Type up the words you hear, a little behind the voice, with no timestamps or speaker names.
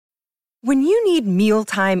When you need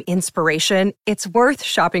mealtime inspiration, it's worth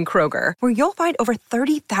shopping Kroger, where you'll find over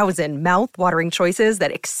 30,000 mouth-watering choices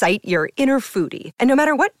that excite your inner foodie. And no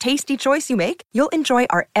matter what tasty choice you make, you'll enjoy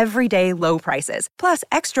our everyday low prices, plus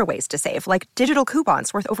extra ways to save, like digital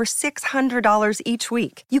coupons worth over $600 each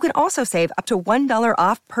week. You can also save up to $1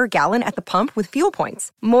 off per gallon at the pump with fuel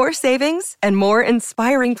points. More savings and more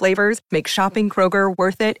inspiring flavors make shopping Kroger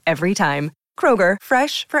worth it every time. Kroger,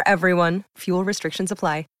 fresh for everyone. Fuel restrictions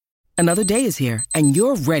apply. Another day is here, and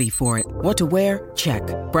you're ready for it. What to wear? Check.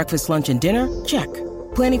 Breakfast, lunch, and dinner? Check.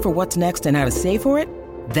 Planning for what's next and how to save for it?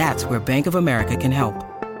 That's where Bank of America can help.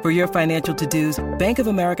 For your financial to-dos, Bank of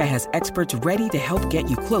America has experts ready to help get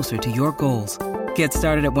you closer to your goals. Get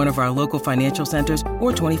started at one of our local financial centers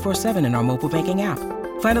or 24/7 in our mobile banking app.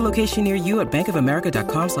 Find a location near you at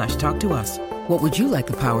bankofamerica.com/talktous. What would you like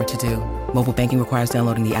the power to do? Mobile banking requires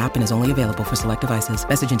downloading the app and is only available for select devices.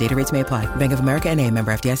 Message and data rates may apply. Bank of America N.A.,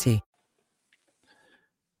 member FDIC.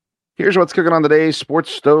 Here's what's cooking on today's Sports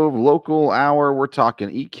Stove Local Hour. We're talking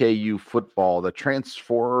EKU football. The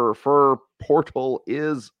transfer portal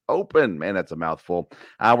is open. Man, that's a mouthful.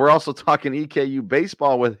 We're also talking EKU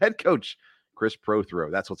baseball with head coach Chris Prothro.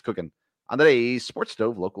 That's what's cooking on today's Sports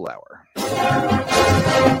Stove Local Hour.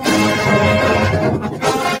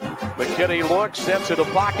 McKinney looks, steps into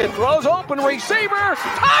pocket, throws, open receiver,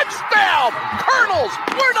 touchdown! Colonels,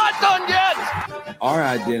 we're not done yet! Our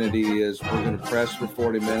identity is we're going to press for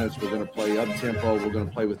 40 minutes, we're going to play up-tempo, we're going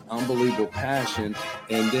to play with unbelievable passion,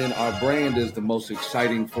 and then our brand is the most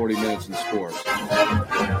exciting 40 minutes in sports.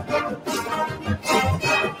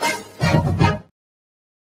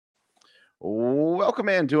 Welcome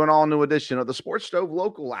in to an all-new edition of the Sports Stove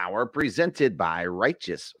Local Hour, presented by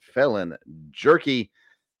Righteous Felon Jerky,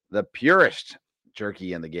 the purest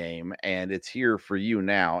jerky in the game, and it's here for you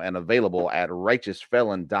now and available at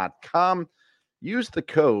righteousfelon.com. Use the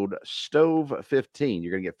code STOVE15.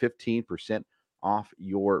 You're going to get 15% off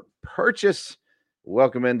your purchase.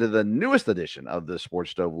 Welcome into the newest edition of the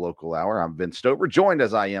Sports Stove Local Hour. I'm Vince Stover, joined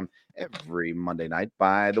as I am every Monday night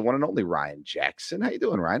by the one and only Ryan Jackson. How you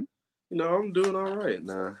doing, Ryan? You know, I'm doing all right.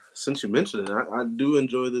 Now, since you mentioned it, I do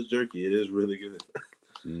enjoy this jerky. It is really good.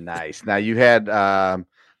 Nice. Now, you had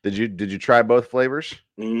did you try both flavors?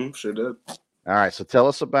 Sure did. All right, so tell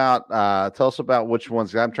us about which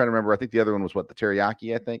ones. I'm trying to remember. I think the other one was what, the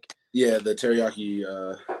teriyaki, I think. Yeah, the teriyaki.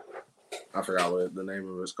 I forgot what the name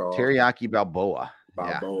of it's called. Teriyaki Balboa.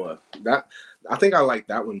 Balboa. Yeah. That I think I like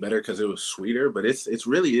that one better because it was sweeter, but it's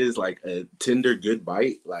really is like a tender, good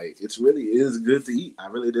bite. Like it's really is good to eat. I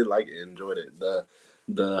really did like it, enjoyed it.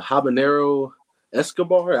 The habanero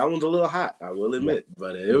Escobar, that one's a little hot, I will admit,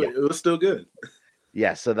 but it was still good.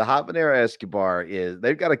 Yeah, so the habanero Escobar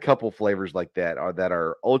they've got a couple flavors like that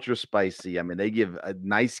are ultra spicy. I mean, they give a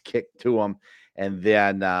nice kick to them. And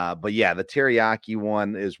then, but yeah, the teriyaki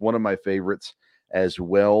one is one of my favorites as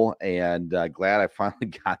well. And glad I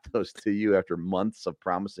finally got those to you after months of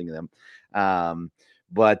promising them. And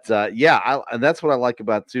that's what I like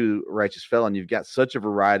about too, Righteous Felon. You've got such a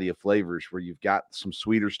variety of flavors where you've got some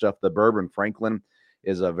sweeter stuff. The Bourbon Franklin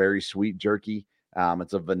is a very sweet jerky.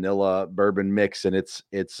 It's a vanilla bourbon mix, and it's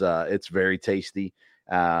very tasty.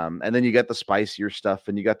 And then you got the spicier stuff,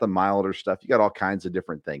 and you got the milder stuff. You got all kinds of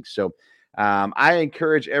different things. So I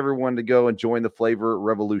encourage everyone to go and join the flavor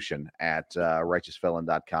revolution at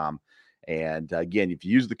righteousfelon.com. And again, if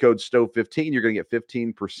you use the code STOVE15, you're going to get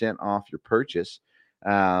 15% off your purchase.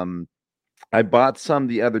 I bought some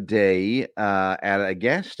the other day at a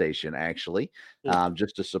gas station, actually,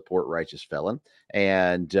 just to support Righteous Felon.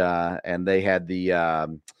 And they had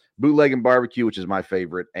the bootleg and barbecue, which is my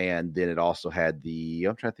favorite. And then it also had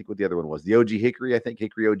I'm trying to think what the other one was. The OG Hickory, I think,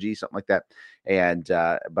 Hickory OG, something like that. And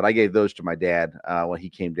but I gave those to my dad when he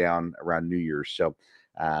came down around New Year's. So,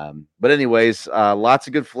 but anyways, lots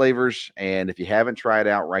of good flavors. And if you haven't tried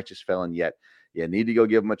out Righteous Felon yet, you need to go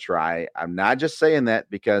give them a try. I'm not just saying that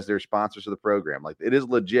because they're sponsors of the program. Like, it is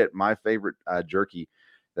legit my favorite jerky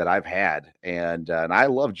that I've had, and I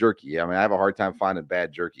love jerky. I mean, I have a hard time finding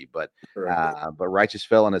bad jerky, but Righteous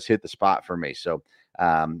Felon has hit the spot for me. So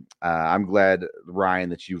I'm glad,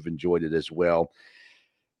 Ryan, that you've enjoyed it as well,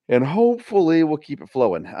 and hopefully we'll keep it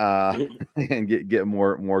flowing and get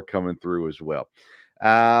more coming through as well.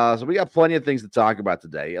 So we got plenty of things to talk about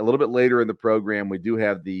today. A little bit later in the program, we do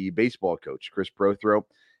have the baseball coach, Chris Prothro,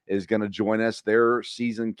 is going to join us. Their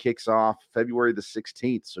season kicks off February the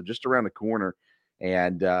 16th, so just around the corner.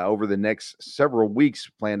 And over the next several weeks,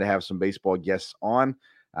 plan to have some baseball guests on.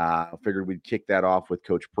 I figured we'd kick that off with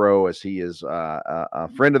Coach Pro, as he is a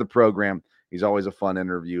friend of the program. He's always a fun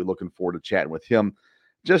interview. Looking forward to chatting with him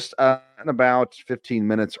just in about 15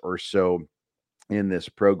 minutes or so. in this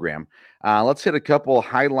program. Let's hit a couple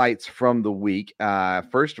highlights from the week.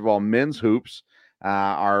 First of all, men's hoops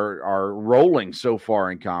are rolling so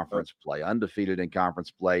far in conference play, undefeated in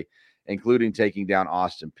conference play, including taking down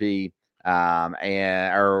Austin P. Was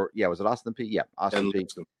it Austin P? Yeah, Austin P.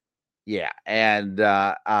 Yeah, and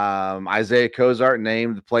Isaiah Cozart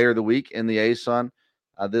named the Player of the Week in the ASUN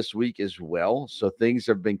this week as well. So things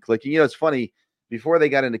have been clicking. It's funny. Before they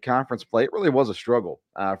got into conference play, it really was a struggle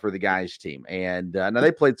for the guys' team. And now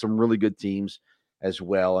they played some really good teams as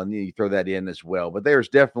well, and you throw that in as well. But there's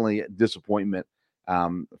definitely disappointment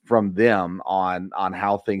from them on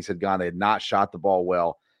how things had gone. They had not shot the ball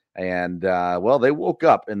well. And they woke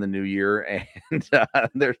up in the new year, and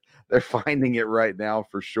they're finding it right now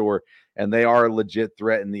for sure. And they are a legit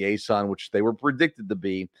threat in the ASUN, which they were predicted to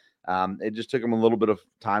be. It just took them a little bit of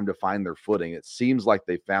time to find their footing. It seems like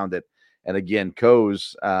they found it. And again,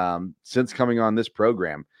 Coz, since coming on this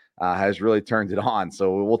program, has really turned it on.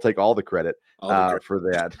 So we'll take all the credit for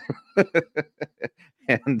that.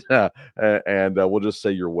 and we'll just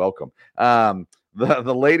say you're welcome.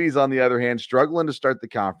 The ladies, on the other hand, struggling to start the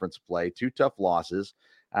conference play. 2 tough losses.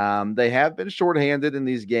 They have been shorthanded in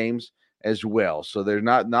these games as well, so they're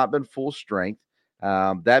not been full strength.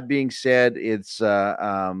 That being said, it's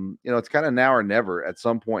it's kind of now or never at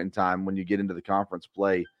some point in time when you get into the conference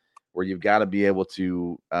play, where you've got to be able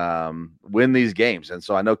to win these games. And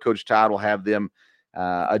so I know Coach Todd will have them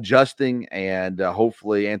adjusting, and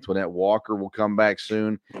hopefully Antoinette Walker will come back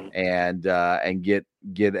soon and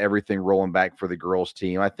get everything rolling back for the girls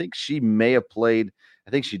team. I think she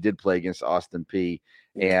did play against Austin P.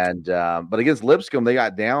 And but against Lipscomb, they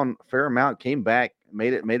got down a fair amount, came back,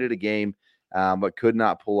 made it a game, but could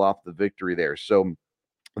not pull off the victory there. So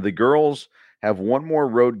the girls have one more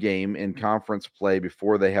road game in conference play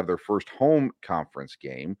before they have their first home conference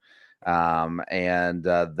game.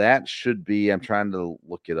 That should be, I'm trying to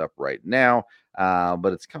look it up right now,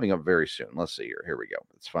 but it's coming up very soon. Let's see here. Here we go.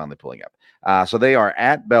 It's finally pulling up. So they are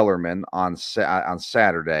at Bellarmine on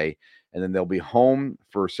Saturday, and then they'll be home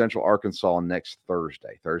for Central Arkansas next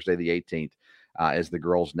Thursday the 18th, is the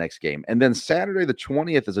girls' next game. And then Saturday the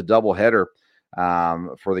 20th is a doubleheader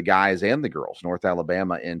for the guys and the girls. North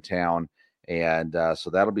Alabama in town. And so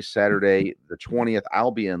that'll be Saturday the 20th.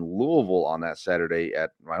 I'll be in Louisville on that Saturday at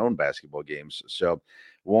my own basketball games, so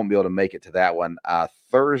won't be able to make it to that one.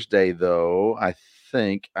 Thursday, though, I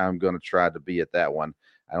think I'm going to try to be at that one.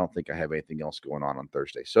 I don't think I have anything else going on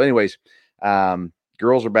Thursday. So anyways,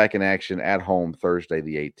 girls are back in action at home Thursday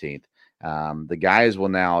the 18th. The guys will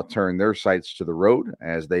now turn their sights to the road,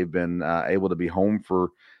 as they've been able to be home for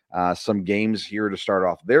some games here to start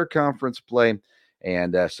off their conference play.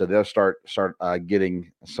 And so they'll start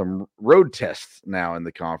getting some road tests now in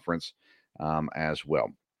the conference as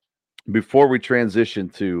well. Before we transition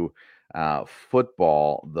to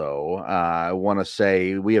football, though, I want to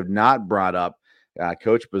say we have not brought up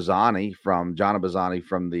Coach Bazzani Jonna Bazzani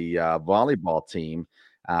from the volleyball team.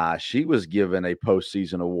 She was given a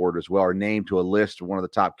postseason award as well, or named to a list of one of the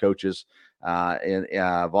top coaches in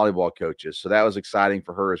volleyball coaches. So that was exciting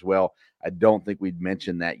for her as well. I don't think we'd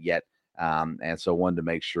mentioned that yet. And so wanted to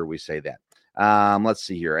make sure we say that. Let's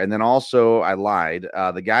see here. And then also I lied.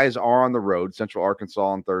 The guys are on the road, Central Arkansas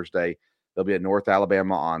on Thursday. They'll be at North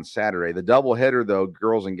Alabama on Saturday. The doubleheader, though,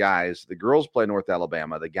 girls and guys, the girls play North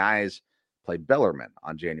Alabama. The guys play Bellarmine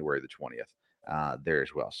on January the 20th there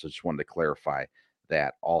as well. So just wanted to clarify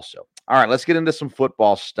that also. All right, let's get into some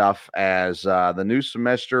football stuff as the new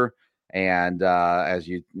semester and as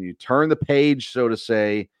you turn the page, so to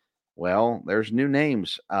say. Well, there's new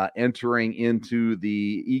names entering into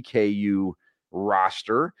the EKU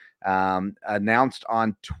roster, announced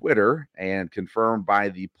on Twitter and confirmed by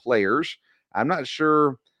the players. I'm not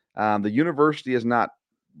sure. The university has not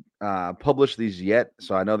published these yet,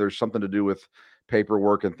 so I know there's something to do with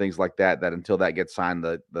paperwork and things like that, that until that gets signed,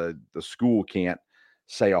 the school can't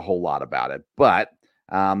say a whole lot about it. But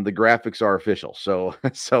the graphics are official. So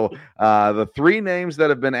the 3 names that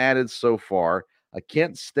have been added so far: a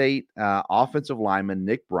Kent State offensive lineman,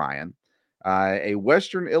 Nick Bryan, a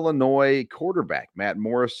Western Illinois quarterback, Matt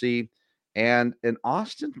Morrissey, and an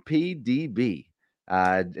Austin PDB.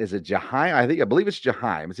 Is it Jaheim? I believe it's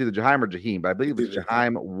Jaheim. It's either Jaheim or Jaheim, but I believe it's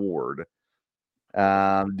Jaheim Ward.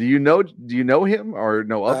 Do you know him or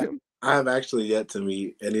know of him? I have actually yet to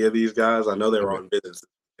meet any of these guys. I know they were on visits.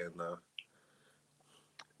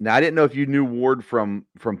 Now, I didn't know if you knew Ward from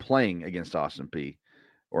playing against Austin P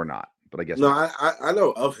or not. But I guess no. I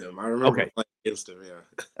know of him. I remember playing against him. Yeah.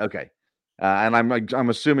 Okay. And I'm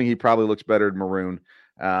assuming he probably looks better in maroon.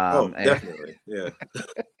 Definitely. Yeah.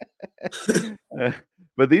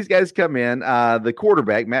 But these guys come in. The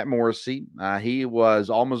quarterback, Matt Morrissey, he was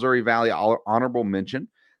all Missouri Valley honorable mention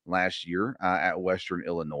last year at Western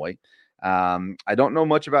Illinois. I don't know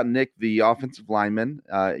much about Nick, the offensive lineman,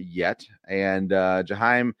 yet. And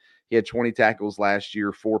Jaheim, he had 20 tackles last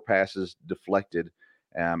year, 4 passes deflected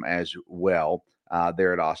as well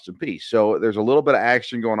there at Austin Peay. So there's a little bit of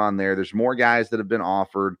action going on there. There's more guys that have been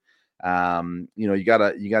offered. You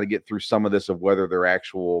gotta get through some of this of whether they're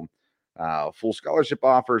actual full scholarship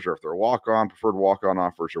offers or if they're preferred walk-on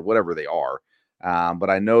offers or whatever they are. But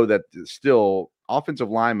I know that still offensive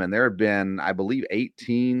linemen, there have been, I believe,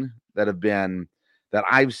 18 that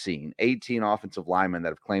I've seen, 18 offensive linemen that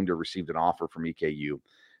have claimed to have received an offer from EKU.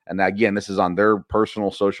 And again, this is on their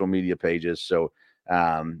personal social media pages. So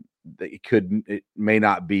it may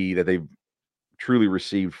not be that they've truly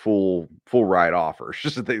received full ride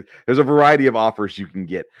offers. There's a variety of offers you can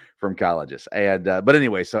get from colleges. And but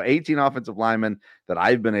anyway, so 18 offensive linemen that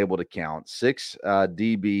I've been able to count, 6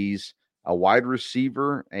 DBs, a wide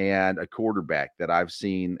receiver, and a quarterback that I've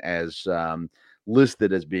seen as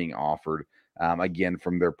listed as being offered, again,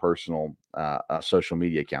 from their personal social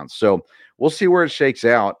media accounts. So we'll see where it shakes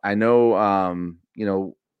out. I know,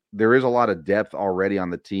 there is a lot of depth already on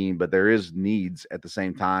the team, but there is needs at the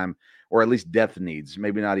same time, or at least depth needs,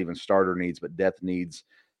 maybe not even starter needs, but depth needs.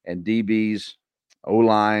 And DBs,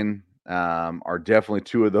 O-line are definitely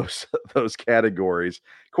 2 of those categories.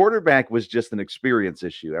 Quarterback was just an experience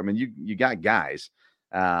issue. I mean, you got guys,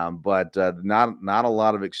 but not a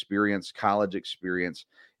lot of experience, college experience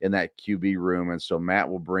in that QB room. And so Matt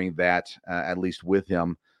will bring that at least with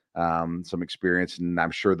him, some experience. And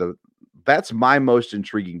I'm sure that's my most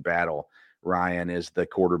intriguing battle, Ryan, is the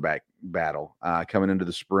quarterback battle coming into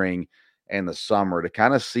the spring and the summer to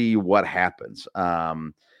kind of see what happens.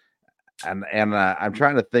 And I'm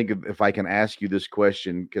trying to think if I can ask you this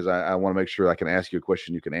question, because I want to make sure I can ask you a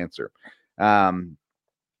question you can answer.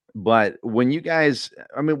 But when you guys,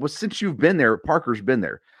 since you've been there, Parker's been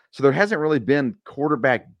there, so there hasn't really been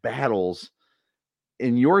quarterback battles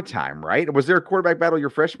in your time, right? Was there a quarterback battle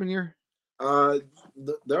your freshman year?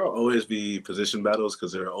 There will always be position battles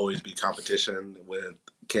because there will always be competition with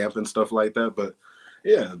camp and stuff like that. But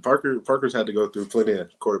yeah, Parker's had to go through plenty of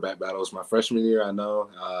quarterback battles. My freshman year, I know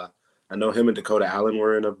him and Dakota Allen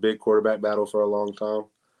were in a big quarterback battle for a long time.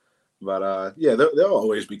 But yeah, there'll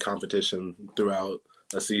always be competition throughout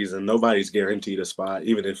a season. Nobody's guaranteed a spot,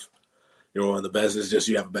 even if you're one of the best. It's just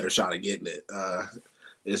you have a better shot at getting it.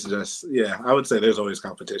 It's just, yeah, I would say there's always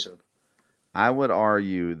competition. I would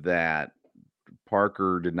argue that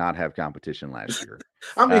Parker did not have competition last year.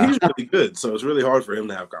 He's really good, so it's really hard for him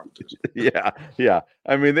to have competition. Yeah.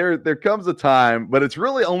 I mean, there comes a time, but it's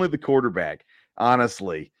really only the quarterback,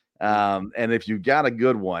 honestly. And if you got a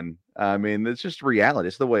good one, it's just reality.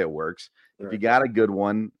 It's the way it works. Right. If you got a good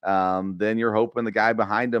one, then you're hoping the guy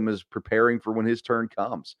behind him is preparing for when his turn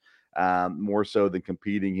comes, more so than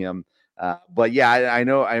competing him. But yeah, I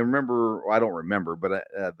know. I don't remember, but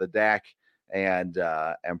the Dak and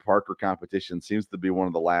Parker competition seems to be one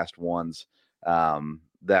of the last ones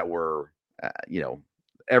that were,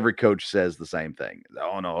 every coach says the same thing.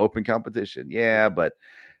 Oh no, open competition. Yeah, but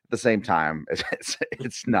at the same time,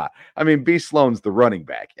 it's not. B. Sloan's the running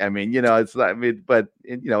back. It's not. But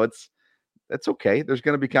that's okay. There's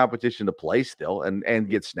going to be competition to play still and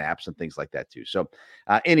get snaps and things like that too. So,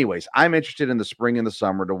 anyways, I'm interested in the spring and the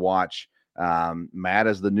summer to watch Matt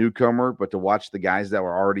as the newcomer, but to watch the guys that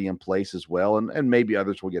were already in place as well, and maybe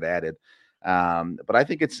others will get added. But I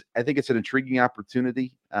think it's an intriguing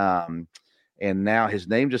opportunity. And now his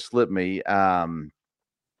name just slipped me. Oh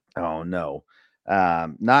no,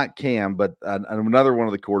 not Cam, but another one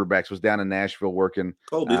of the quarterbacks was down in Nashville working.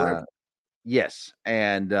 Yes,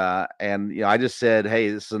 and I just said, hey,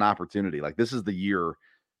 this is an opportunity. Like, this is the year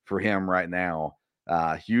for him right now.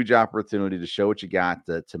 Huge opportunity to show what you got,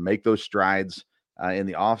 to make those strides in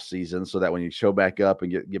the off season, so that when you show back up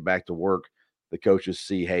and get back to work, the coaches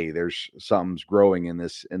see, hey, there's something's growing in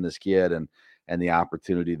this kid, and the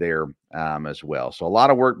opportunity there as well. So a lot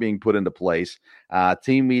of work being put into place. First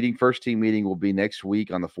team meeting will be next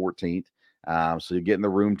week on the 14th. So you get in the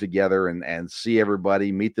room together and see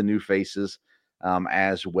everybody, meet the new faces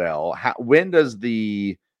as well. When does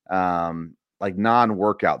the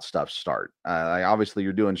non-workout stuff start? Obviously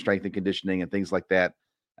you're doing strength and conditioning and things like that,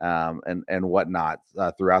 and whatnot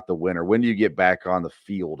throughout the winter. When do you get back on the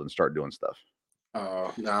field and start doing stuff?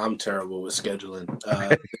 No, I'm terrible with scheduling.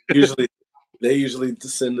 They usually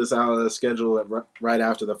send us out a schedule right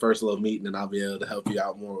after the first little meeting, and I'll be able to help you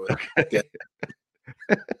out more with it.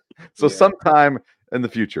 So sometime in the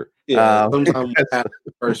future. Yeah, sometime after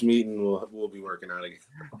the first meeting, we'll be working out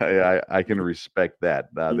again. I can respect that.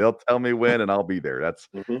 They'll tell me when, and I'll be there. That's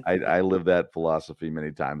I live that philosophy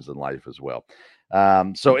many times in life as well.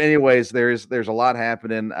 So, anyways, there's a lot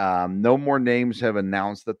happening. No more names have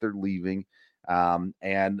announced that they're leaving,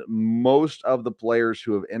 and most of the players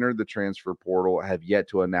who have entered the transfer portal have yet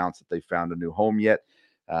to announce that they found a new home yet.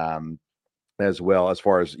 As well as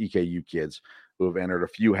far as EKU kids who have entered, a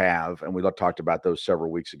few have, and we talked about those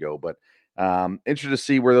several weeks ago. But interested to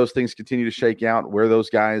see where those things continue to shake out, where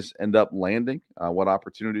those guys end up landing, what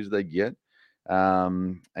opportunities they get.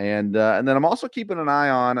 And then I'm also keeping an eye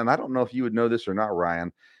on, and I don't know if you would know this or not,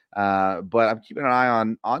 Ryan, but I'm keeping an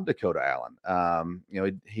eye on Dakota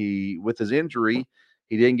Allen. He with his injury,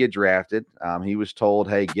 he didn't get drafted. He was told,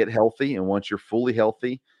 hey, get healthy, and once you're fully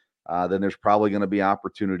healthy, then there's probably going to be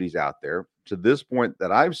opportunities out there. To this point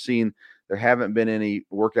that I've seen, there haven't been any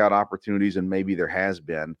workout opportunities, and maybe there has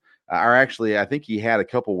been. Or actually, I think he had a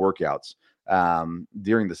couple workouts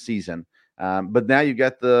during the season. But now you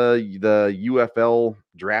got the UFL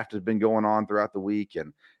draft has been going on throughout the week,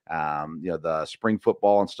 and the spring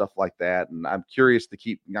football and stuff like that. And I'm curious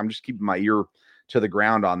I'm just keeping my ear to the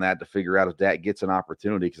ground on that to figure out if that gets an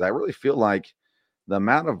opportunity, because I really feel like the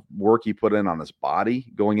amount of work he put in on his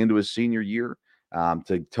body going into his senior year,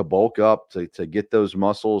 to bulk up, to get those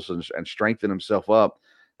muscles and strengthen himself up.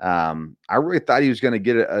 I really thought he was going to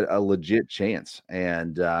get a legit chance.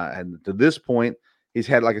 And to this point, he's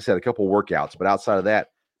had, like I said, a couple workouts, but outside of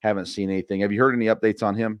that, haven't seen anything. Have you heard any updates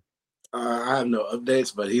on him? I have no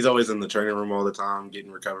updates, but he's always in the training room all the time,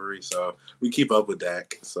 getting recovery. So we keep up with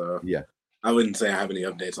that. So yeah, I wouldn't say I have any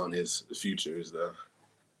updates on his futures though.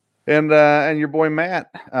 And your boy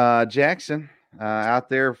Matt Jackson out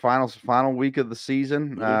there, final week of the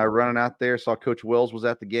season, running out there. Saw Coach Wells was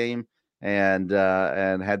at the game and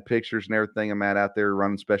had pictures and everything of Matt out there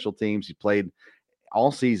running special teams. He played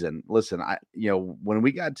all season. Listen, when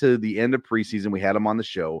we got to the end of preseason, we had him on the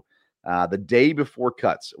show. The day before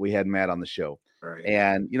cuts, we had Matt on the show. Right.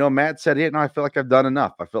 And Matt said, "Hey, no, I feel like I've done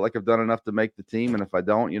enough. I feel like I've done enough to make the team, and if I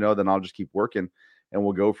don't, then I'll just keep working." And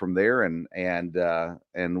we'll go from there. And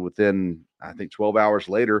within, I think, 12 hours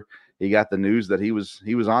later, he got the news that he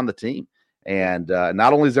was on the team. And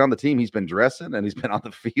not only is he on the team, he's been dressing and he's been on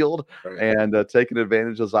the field and taking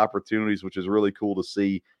advantage of those opportunities, which is really cool to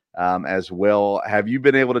see as well. Have you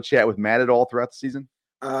been able to chat with Matt at all throughout the season?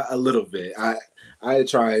 A little bit. I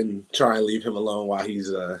try and leave him alone while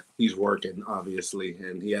he's working, obviously,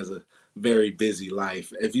 and he has a very busy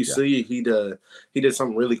life. If you see, he did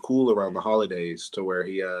something really cool around the holidays to where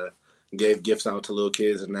he gave gifts out to little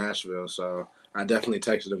kids in Nashville. So I definitely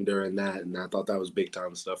texted him during that, and I thought that was big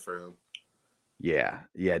time stuff for him. Yeah,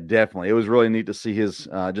 definitely. It was really neat to see his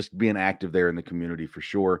just being active there in the community for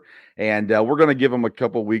sure. And we're going to give him a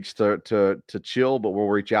couple weeks to chill, but we'll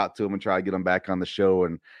reach out to him and try to get him back on the show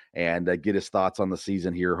and get his thoughts on the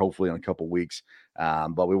season here, hopefully in a couple weeks.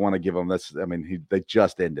 But we want to give him this. I mean, they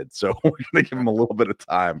just ended, so we're going to give him a little bit of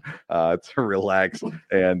time to relax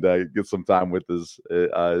and get some time with his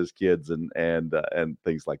kids and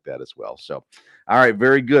things like that as well. So, all right,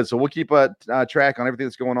 very good. So we'll keep a track on everything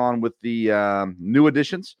that's going on with the new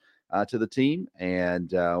additions to the team, and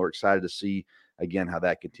we're excited to see again how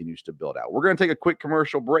that continues to build out. We're going to take a quick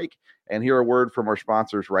commercial break and hear a word from our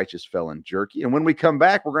sponsors, Righteous Felon Jerky. And when we come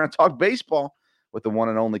back, we're going to talk baseball with the one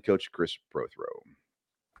and only Coach Chris Prothro.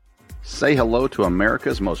 Say hello to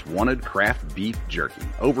America's most wanted craft beef jerky.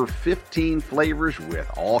 Over 15 flavors with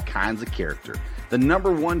all kinds of character. The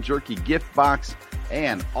 #1 jerky gift box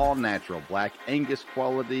and all natural black Angus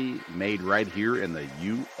quality made right here in the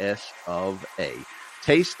U.S. of A.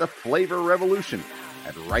 Taste the flavor revolution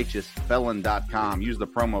at righteousfelon.com. Use the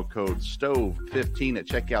promo code STOVE15 at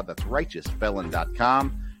checkout. That's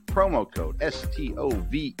righteousfelon.com. Promo code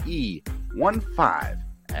STOVE15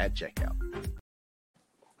 at checkout.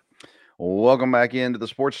 Welcome back into the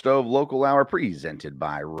Sports Stove Local Hour presented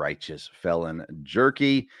by Righteous Felon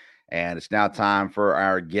Jerky. And it's now time for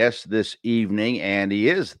our guest this evening, and he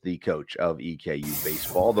is the coach of EKU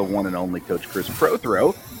Baseball, the one and only Coach Chris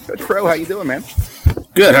Prothro. Coach Pro, how you doing, man?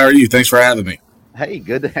 Good. How are you? Thanks for having me. Hey,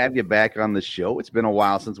 good to have you back on the show. It's been a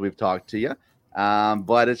while since we've talked to you,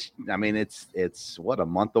 but it's what, a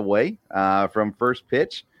month away from first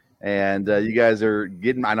pitch, and you guys are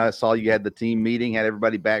getting. I know I saw you had the team meeting, had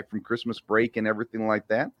everybody back from Christmas break and everything like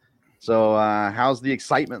that. So, how's the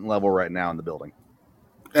excitement level right now in the building?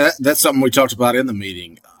 That's something we talked about in the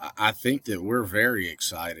meeting. I think that we're very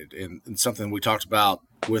excited, and something we talked about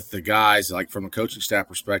with the guys, like from a coaching staff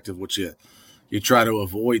perspective, which you you try to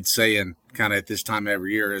avoid saying kind of at this time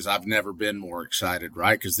every year is I've never been more excited,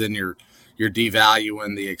 right? Because then you're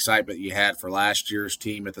devaluing the excitement you had for last year's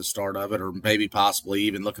team at the start of it, or maybe possibly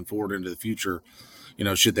even looking forward into the future.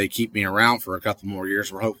 Should they keep me around for a couple more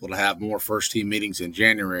years, we're hopeful to have more first team meetings in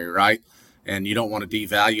January, right? And you don't want to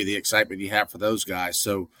devalue the excitement you have for those guys.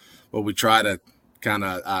 So what we try to kind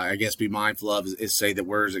of, be mindful of is say that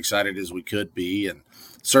we're as excited as we could be, and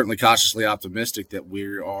certainly cautiously optimistic that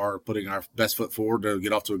we are putting our best foot forward to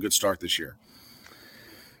get off to a good start this year.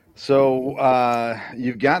 So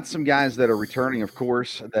you've got some guys that are returning, of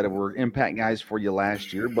course, that were impact guys for you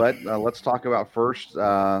last year. But let's talk about first,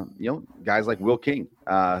 guys like Will King,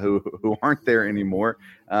 who aren't there anymore,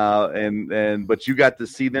 but you got to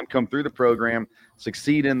see them come through the program,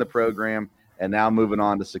 succeed in the program, and now moving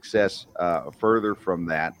on to success further from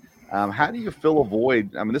that. How do you fill a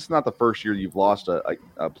void? I mean, this is not the first year you've lost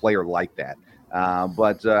a player like that.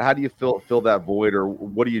 But how do you fill that void, or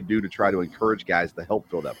what do you do to try to encourage guys to help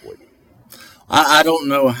fill that void? I don't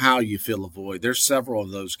know how you fill a void. There's several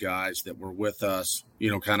of those guys that were with us,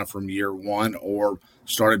 kind of from year one, or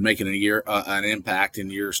started making an impact in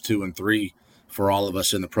years 2 and 3 for all of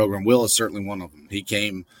us in the program. Will is certainly one of them. He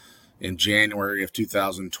came in January of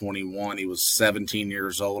 2021. He was 17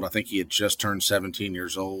 years old. I think he had just turned 17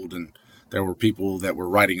 years old, and there were people that were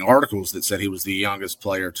writing articles that said he was the youngest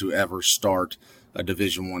player to ever start a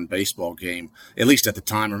Division I baseball game, at least at the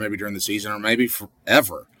time, or maybe during the season, or maybe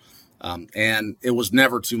forever. And it was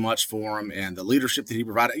never too much for him. And the leadership that he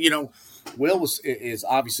provided, Will is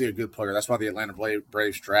obviously a good player. That's why the Atlanta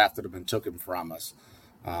Braves drafted him and took him from us.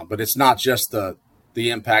 But it's not just the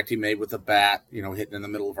impact he made with the bat, hitting in the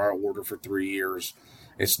middle of our order for 3 years.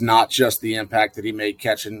 It's not just the impact that he made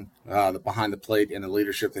catching behind the plate and the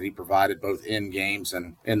leadership that he provided both in games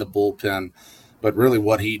and in the bullpen, but really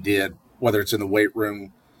what he did, whether it's in the weight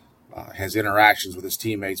room, has interactions with his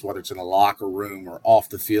teammates, whether it's in a locker room or off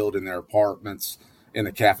the field in their apartments, in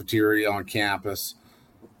the cafeteria on campus,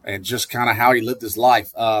 and just kind of how he lived his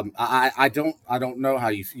life. I don't know how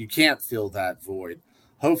you can't fill that void.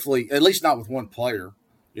 Hopefully, at least not with one player.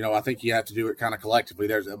 I think you have to do it kind of collectively.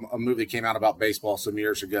 There's a movie that came out about baseball some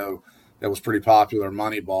years ago that was pretty popular,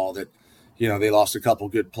 Moneyball, that, they lost a couple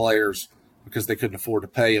good players because they couldn't afford to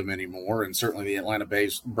pay them anymore. And certainly the Atlanta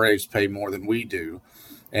Braves pay more than we do.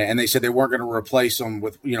 And they said they weren't going to replace them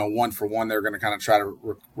with, one for one. They're going to kind of try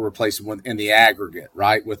to replace them in the aggregate,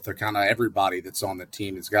 right? With the kind of everybody that's on the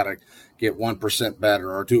team that's got to get 1%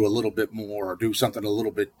 better or do a little bit more or do something a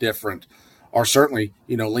little bit different. Or certainly,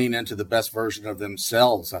 lean into the best version of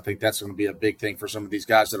themselves. I think that's going to be a big thing for some of these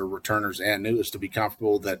guys that are returners and new, is to be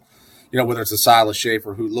comfortable that, whether it's a Silas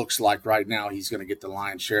Schaefer, who looks like right now he's going to get the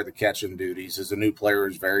lion's share of the catching duties as a new player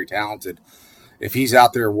who's very talented. If he's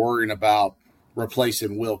out there worrying about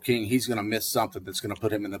replacing Will King, he's going to miss something that's going to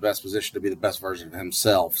put him in the best position to be the best version of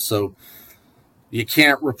himself. So you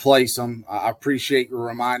can't replace him. I appreciate you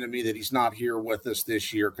reminding me that he's not here with us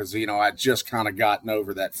this year because, I just kind of gotten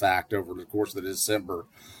over that fact over the course of December.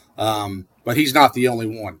 But he's not the only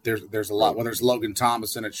one. There's a lot. Whether it's Logan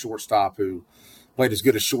Thomason at shortstop, who played as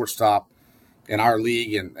good as shortstop in our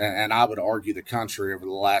league and I would argue the country over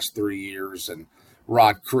the last 3 years, and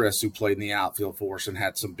Rod Chris, who played in the outfield for us and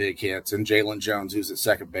had some big hits, and Jalen Jones, who's at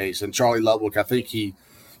second base, and Charlie Ludwig. I think he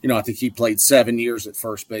played 7 years at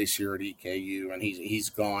first base here at EKU, and he's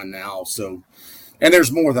gone now. So, and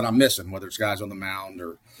there's more that I'm missing, whether it's guys on the mound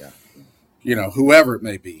or, whoever it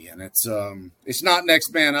may be. And it's not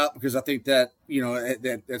next man up, because I think that,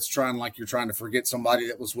 that's trying, like you're trying to forget somebody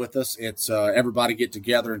that was with us. It's everybody get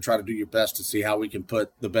together and try to do your best to see how we can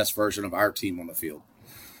put the best version of our team on the field.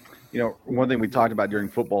 One thing we talked about during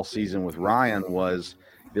football season with Ryan was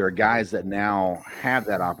there are guys that now have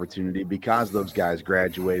that opportunity because those guys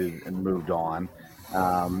graduated and moved on.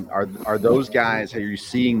 Are those guys, are you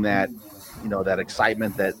seeing that, that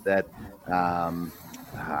excitement that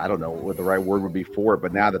I don't know what the right word would be for it,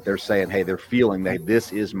 but now that they're saying, hey, they're feeling that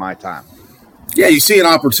this is my time. Yeah, you see an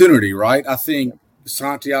opportunity, right? I think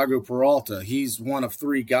Santiago Peralta, he's one of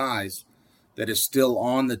 3 guys that is still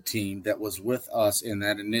on the team that was with us in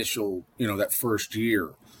that initial, that first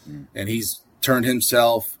year. And he's turned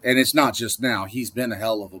himself, and it's not just now, he's been a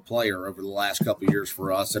hell of a player over the last couple of years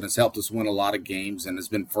for us, and has helped us win a lot of games, and has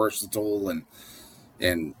been versatile,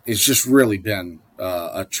 and it's just really been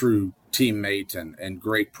a true teammate and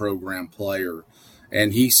great program player.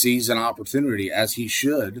 And he sees an opportunity, as he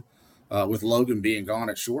should, with Logan being gone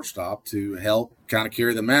at shortstop, to help kind of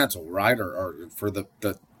carry the mantle, right? Or for the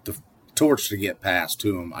torch to get passed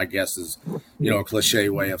to him, I guess is, a cliche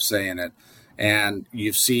way of saying it. And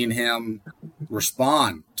you've seen him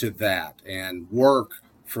respond to that and work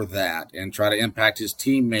for that and try to impact his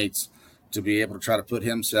teammates to be able to try to put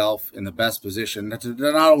himself in the best position to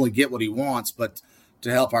not only get what he wants, but to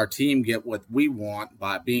help our team get what we want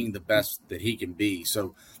by being the best that he can be.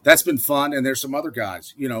 So that's been fun. And there's some other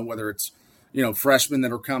guys, whether it's, freshmen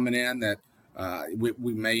that are coming in that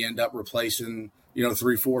we may end up replacing,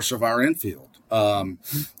 3/4 of our infield.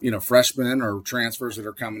 Freshmen or transfers that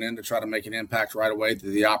are coming in to try to make an impact right away.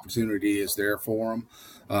 The opportunity is there for them.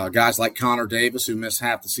 Guys like Connor Davis, who missed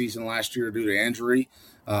half the season last year due to injury,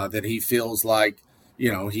 that he feels like,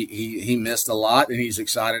 he missed a lot and he's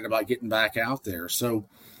excited about getting back out there. So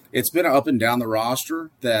it's been up and down the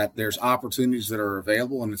roster that there's opportunities that are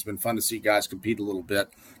available, and it's been fun to see guys compete a little bit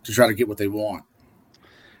to try to get what they want.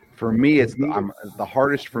 For me, it's the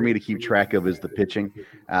hardest for me to keep track of is the pitching.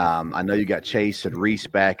 I know you got Chase and Reese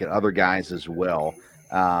back and other guys as well.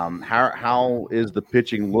 How is the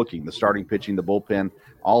pitching looking? The starting pitching, the bullpen,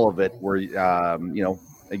 all of it. Where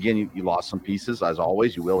again, you lost some pieces as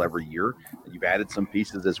always. You will every year. You've added some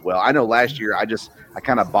pieces as well. I know last year I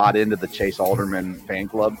kind of bought into the Chase Alderman fan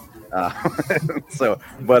club. But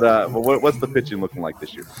what's the pitching looking like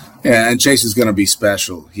this year? Yeah, and Chase is going to be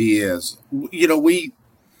special. He is.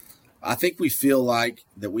 I think we feel like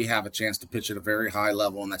that we have a chance to pitch at a very high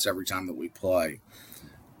level, and that's every time that we play.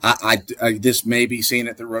 I this may be seeing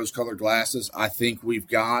it through rose-colored glasses. I think we've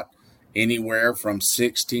got anywhere from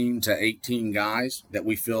 16 to 18 guys that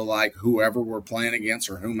we feel like whoever we're playing against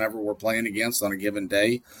or whomever we're playing against on a given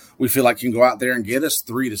day, we feel like can go out there and get us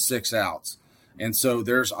 3 to 6 outs. And so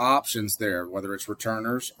there's options there, whether it's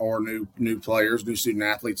returners or new players, new student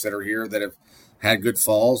athletes that are here that have had good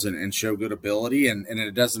falls and show good ability. And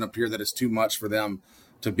it doesn't appear that it's too much for them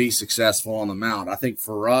to be successful on the mound. I think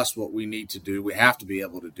for us, what we need to do, we have to be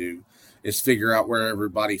able to do, is figure out where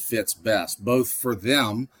everybody fits best, both for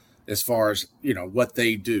them as far as, what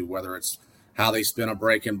they do, whether it's how they spin a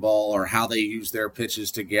breaking ball or how they use their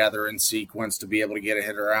pitches together in sequence to be able to get a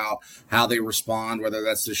hitter out, how they respond, whether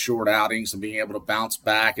that's the short outings and being able to bounce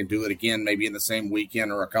back and do it again, maybe in the same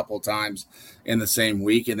weekend or a couple of times in the same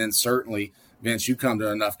week. And then certainly, Vince, you come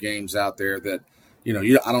to enough games out there that,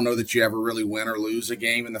 I don't know that you ever really win or lose a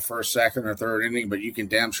game in the first, second, or third inning, but you can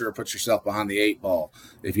damn sure put yourself behind the 8 ball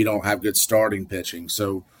if you don't have good starting pitching.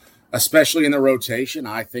 So especially in the rotation,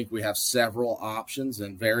 I think we have several options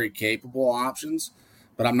and very capable options,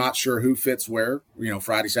 but I'm not sure who fits where,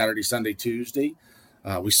 Friday, Saturday, Sunday, Tuesday.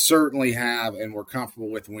 We certainly have, and we're comfortable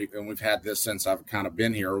with, and we've had this since I've kind of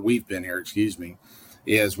been here, or we've been here,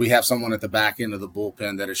 is we have someone at the back end of the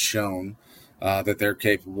bullpen that has shown that they're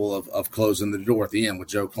capable of closing the door at the end with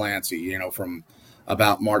Joe Clancy, from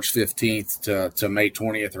about March 15th to May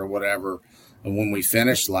 20th or whatever. And when we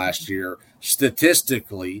finished last year,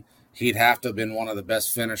 statistically, he'd have to have been one of the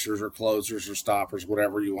best finishers or closers or stoppers,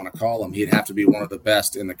 whatever you want to call him. He'd have to be one of the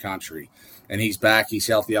best in the country. And he's back. He's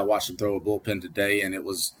healthy. I watched him throw a bullpen today, and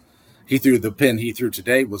the pin he threw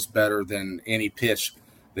today was better than any pitch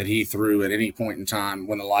that he threw at any point in time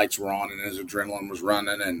when the lights were on and his adrenaline was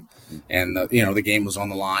running and the game was on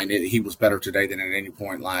the line. He was better today than at any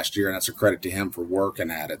point last year, and that's a credit to him for working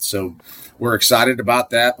at it. So we're excited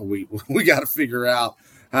about that, but we got to figure out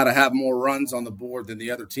how to have more runs on the board than the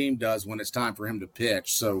other team does when it's time for him to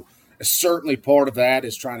pitch. So certainly part of that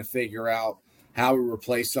is trying to figure out how we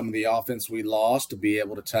replace some of the offense we lost to be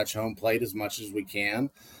able to touch home plate as much as we can.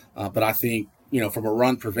 But I think, from a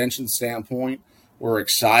run prevention standpoint, we're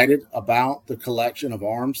excited about the collection of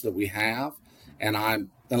arms that we have. And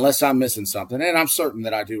unless I'm missing something, and I'm certain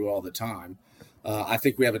that I do all the time, I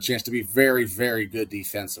think we have a chance to be very, very good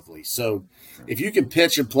defensively. So if you can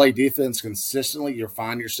pitch and play defense consistently, you'll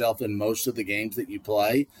find yourself in most of the games that you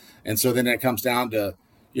play. And so then it comes down to,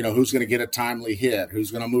 who's going to get a timely hit,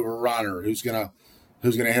 who's going to move a runner, who's going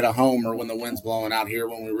to hit a homer when the wind's blowing out here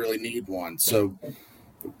when we really need one. So,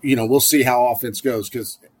 we'll see how offense goes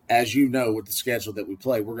because, as you know, with the schedule that we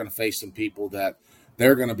play, we're going to face some people that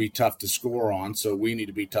they're going to be tough to score on. So we need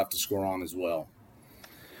to be tough to score on as well.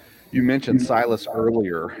 You mentioned Silas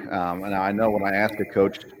earlier, and I know when I ask a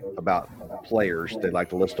coach about players, they like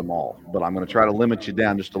to list them all, but I'm going to try to limit you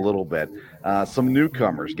down just a little bit. Some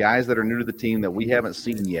newcomers, guys that are new to the team that we haven't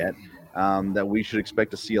seen yet, that we should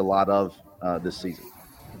expect to see a lot of this season.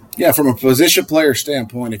 Yeah, from a position player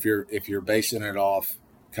standpoint, if you're basing it off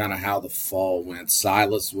kind of how the fall went,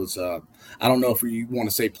 Silas was I don't know if you want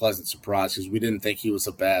to say pleasant surprise because we didn't think he was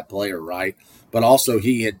a bad player, right? But also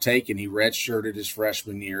he redshirted his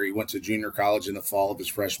freshman year. He went to junior college in the fall of his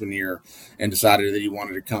freshman year and decided that he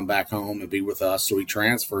wanted to come back home and be with us. So he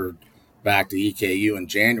transferred back to EKU in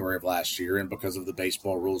January of last year. And because of the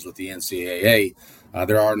baseball rules with the NCAA,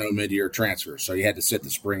 there are no mid-year transfers. So he had to sit the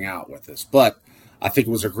spring out with us. But I think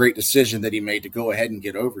it was a great decision that he made to go ahead and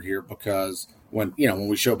get over here, because when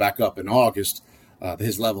we show back up in August,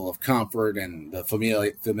 his level of comfort and the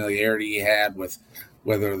familiarity he had with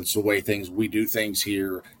whether it's the way we do things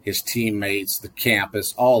here, his teammates, the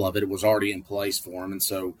campus, all of it was already in place for him. And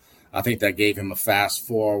so I think that gave him a fast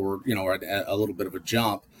forward, or a little bit of a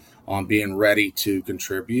jump on being ready to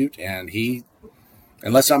contribute. And he,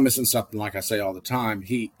 unless I'm missing something, like I say all the time,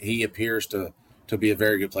 he appears to be a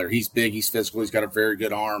very good player. He's big, he's physical, he's got a very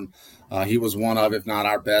good arm. He was one of, if not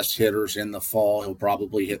our best hitters in the fall. He'll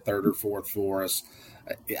probably hit third or fourth for us.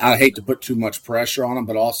 I hate to put too much pressure on him,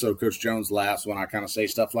 but also Coach Jones laughs when I kind of say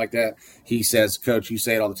stuff like that. He says, Coach, you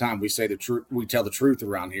say it all the time. We say the truth. We tell the truth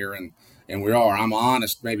around here, and we are. I'm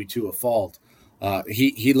honest, maybe to a fault.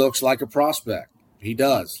 He looks like a prospect. He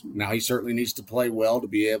does. Now, he certainly needs to play well to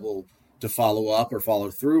be able to follow up or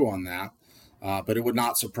follow through on that. But it would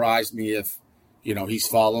not surprise me if, he's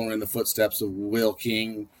following in the footsteps of Will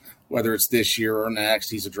King, whether it's this year or next.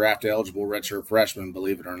 He's a draft-eligible redshirt freshman,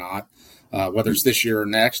 believe it or not. Whether it's this year or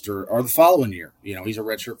next or the following year. He's a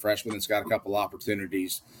redshirt freshman that's got a couple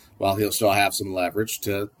opportunities while he'll still have some leverage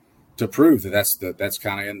to prove that's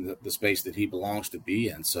kind of in the space that he belongs to be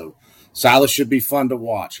in. So Silas should be fun to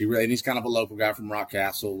watch. He's kind of a local guy from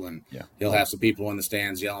Rockcastle, and he'll have some people in the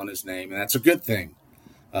stands yelling his name, and that's a good thing.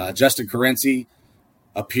 Justin Carenzi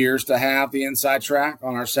appears to have the inside track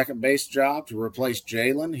on our second base job to replace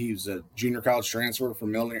Jalen. He's a junior college transfer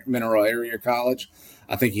from Mineral Area College.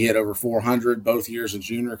 I think he hit over 400 both years in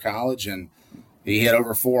junior college, and he hit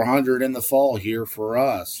over 400 in the fall here for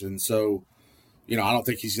us. And so, I don't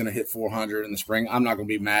think he's going to hit 400 in the spring. I'm not going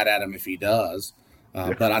to be mad at him if he does.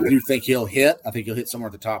 But I do think he'll hit. I think he'll hit somewhere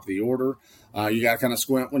at the top of the order. You got to kind of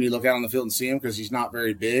squint when you look out on the field and see him, because he's not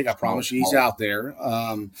very big. I promise you he's out there.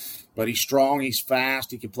 But he's strong. He's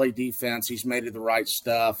fast. He can play defense. He's made of the right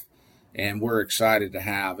stuff, and we're excited to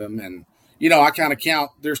have him. And, I kind of count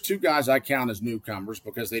 – there's two guys I count as newcomers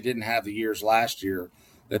because they didn't have the years last year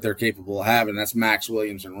that they're capable of having. That's Max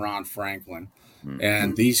Williams and Ron Franklin. Mm-hmm.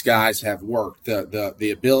 And these guys have worked.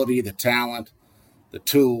 The ability, the talent, the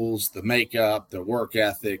tools, the makeup, the work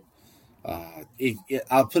ethic.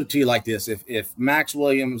 I'll put it to you like this. If Max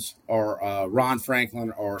Williams or Ron Franklin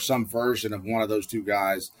or some version of one of those two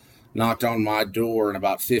guys knocked on my door in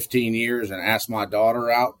about 15 years and asked my daughter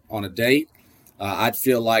out on a date, I'd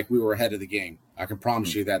feel like we were ahead of the game. I can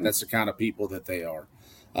promise you that. That's the kind of people that they are.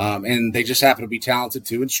 And they just happen to be talented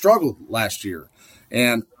too and struggled last year.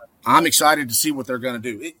 And I'm excited to see what they're going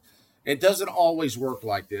to do. It doesn't always work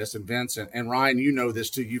like this. And Vince and Ryan, you know this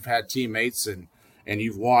too. You've had teammates and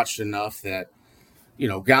you've watched enough that,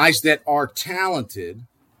 guys that are talented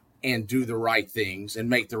and do the right things and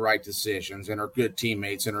make the right decisions and are good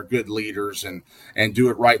teammates and are good leaders and do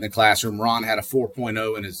it right in the classroom. Ron had a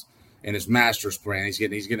 4.0 in his master's plan. He's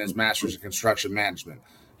getting his master's in construction management.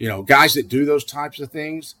 Guys that do those types of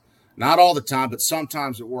things, not all the time, but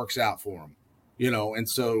sometimes it works out for them, and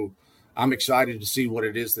so I'm excited to see what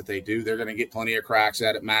it is that they do. They're going to get plenty of cracks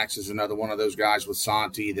at it. Max is another one of those guys with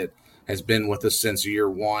Santi that has been with us since year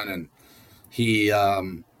one, and he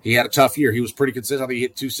had a tough year. He was pretty consistent. I think he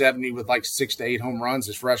hit 270 with like 6 to 8 home runs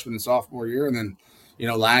his freshman and sophomore year, and then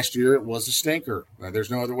last year it was a stinker. There's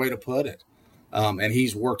no other way to put it. And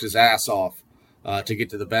he's worked his ass off to get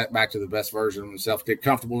to back to the best version of himself, get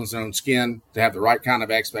comfortable in his own skin, to have the right kind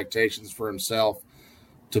of expectations for himself,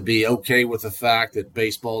 to be okay with the fact that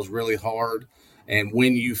baseball is really hard. And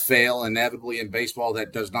when you fail inevitably in baseball,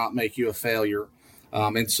 that does not make you a failure.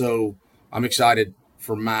 And so I'm excited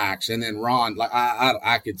for Max. And then Ron, like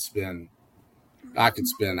I could spend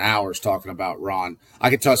hours talking about Ron. I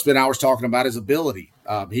could spend hours talking about his ability.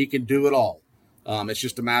 He can do it all. It's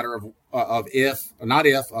just a matter of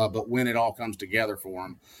but when it all comes together for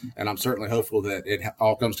him. And I'm certainly hopeful that it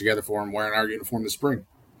all comes together for him wearing our uniform this spring.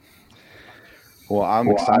 Well, I'm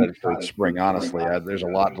excited for the spring, honestly. There's a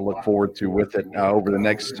lot to look forward to with it. Over the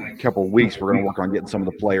next couple of weeks, we're going to work on getting some of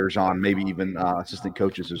the players on, maybe even assistant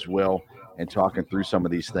coaches as well, and talking through some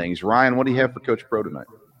of these things. Ryan, what do you have for Coach Pro tonight?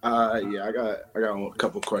 Yeah, I got a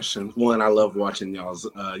couple questions. One, I love watching y'all's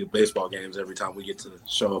baseball games every time we get to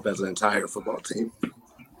show up as an entire football team.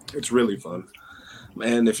 It's really fun.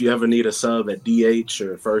 And if you ever need a sub at DH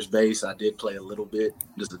or first base, I did play a little bit,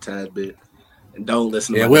 just a tad bit. And don't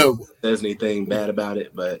listen to me says anything bad about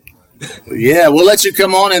it, but yeah, we'll let you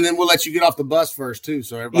come on and then we'll let you get off the bus first too,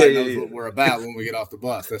 so everybody knows what we're about when we get off the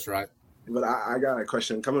bus. That's right. But I got a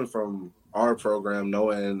question coming from our program,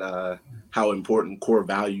 knowing how important core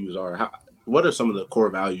values are. What are some of the core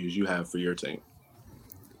values you have for your team?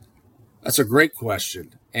 That's a great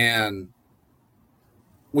question, and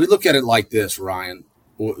we look at it like this, Ryan.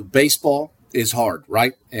 Baseball is hard,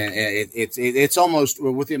 right? And it's almost,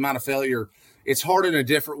 with the amount of failure, it's hard in a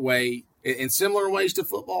different way, in similar ways to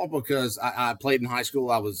football, because I played in high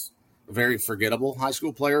school. I was a very forgettable high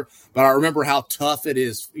school player, but I remember how tough it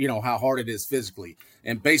is, how hard it is physically.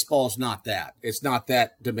 And baseball is not that. It's not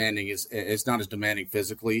that demanding. It's not as demanding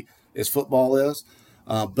physically as football is,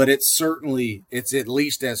 but it's at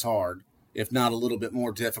least as hard, if not a little bit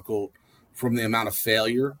more difficult, from the amount of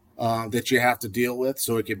failure that you have to deal with.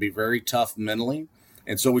 So it can be very tough mentally.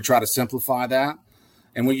 And so we try to simplify that.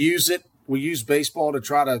 And we use baseball to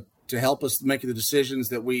try to help us make the decisions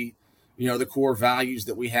that we, the core values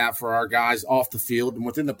that we have for our guys off the field and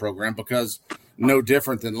within the program, because no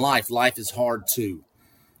different than life is hard too.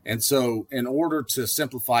 And so in order to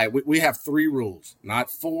simplify it, we have 3 rules, not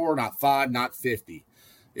 4, not 5, not 50.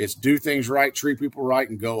 It's do things right, treat people right,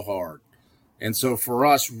 and go hard. And so for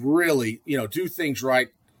us, really, do things right.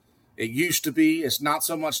 It used to be, it's not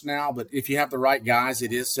so much now, but if you have the right guys,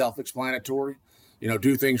 it is self-explanatory.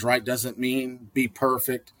 Do things right doesn't mean be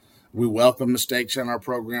perfect. We welcome mistakes in our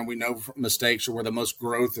program. We know mistakes are where the most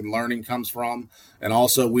growth and learning comes from. And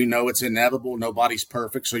also we know it's inevitable. Nobody's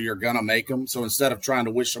perfect, so you're going to make them. So instead of trying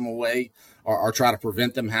to wish them away or try to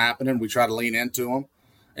prevent them happening, we try to lean into them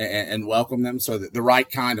and welcome them. So that the right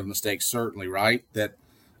kind of mistakes, certainly, right, that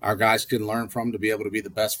our guys can learn from to be able to be the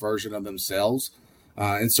best version of themselves.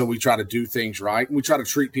 And so we try to do things right. And we try to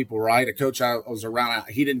treat people right. A coach I was around,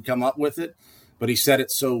 he didn't come up with it, but he said it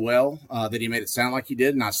so well that he made it sound like he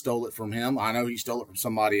did, and I stole it from him. I know he stole it from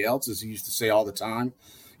somebody else, as he used to say all the time.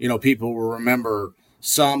 People will remember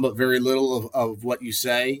some but very little of what you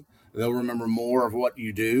say. They'll remember more of what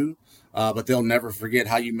you do, but they'll never forget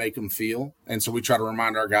how you make them feel. And so we try to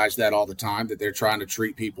remind our guys that all the time, that they're trying to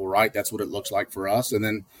treat people right. That's what it looks like for us. And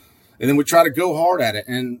then we try to go hard at it.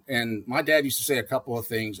 And my dad used to say a couple of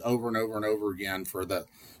things over and over and over again for the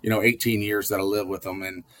 18 years that I lived with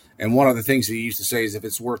him. And one of the things he used to say is, if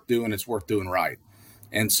it's worth doing right.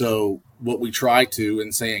 And so what we try to,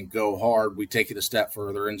 in saying go hard, we take it a step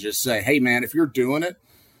further and just say, hey, man, if you're doing it,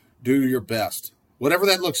 do your best, whatever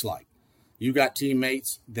that looks like. You got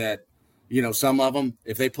teammates that, some of them,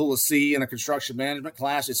 if they pull a C in a construction management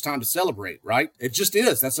class, it's time to celebrate, right? It just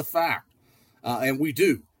is. That's a fact. And we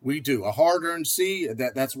do. A hard-earned C,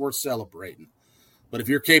 that's worth celebrating. But if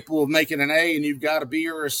you're capable of making an A and you've got a B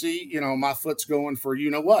or a C, my foot's going for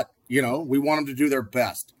what. We want them to do their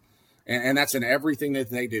best. And that's in everything that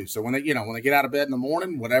they do. So when they get out of bed in the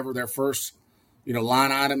morning, whatever their first,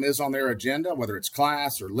 line item is on their agenda, whether it's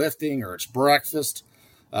class or lifting or it's breakfast,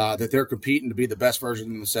 that they're competing to be the best version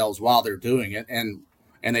of themselves while they're doing it. And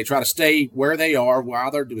they try to stay where they are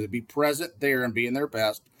while they're doing it, be present there and being their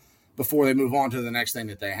best before they move on to the next thing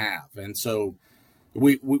that they have. And so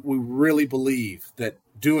we really believe that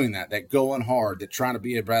doing that going hard, that trying to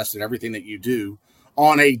be the best at everything that you do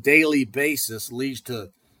on a daily basis leads to,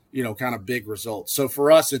 kind of big results. So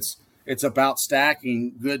for us, it's about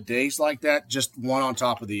stacking good days like that, just one on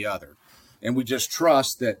top of the other. And we just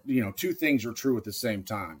trust that, 2 things are true at the same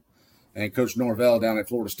time. And Coach Norvell down at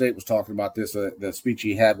Florida State was talking about this, the speech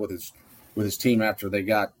he had with his team after they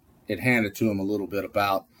got it handed to him a little bit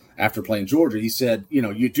about after playing Georgia. He said,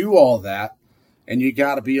 you do all that, and you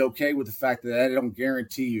got to be okay with the fact that it don't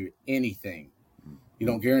guarantee you anything. You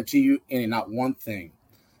don't guarantee you not one thing.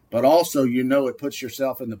 But also, it puts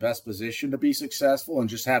yourself in the best position to be successful and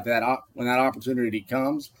just have that when that opportunity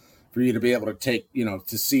comes for you to be able to take,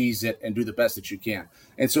 to seize it and do the best that you can.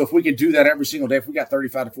 And so if we can do that every single day, if we got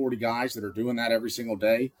 35 to 40 guys that are doing that every single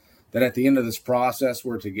day, that at the end of this process,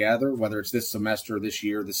 we're together, whether it's this semester, this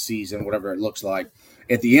year, this season, whatever it looks like.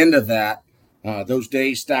 At the end of that, those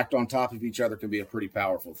days stacked on top of each other can be a pretty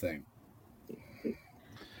powerful thing.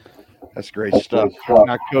 That's great stuff.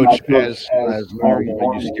 Now, Coach, as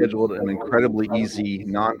normal, you scheduled an incredibly easy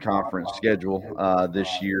non-conference schedule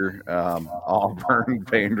this year. Auburn,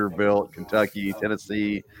 Vanderbilt, Kentucky,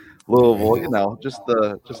 Tennessee, Louisville. Just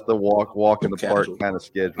the walk in the park kind of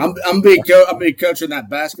schedule. I'm be coaching that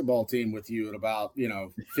basketball team with you at about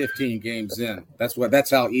 15 games in. That's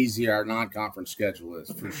how easy our non-conference schedule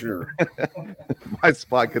is, for sure. My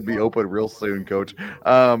spot could be open real soon, Coach.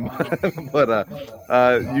 But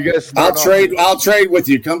you guys, I'll trade with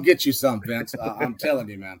you. Come get you some, Vince. I'm telling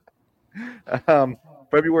you, man.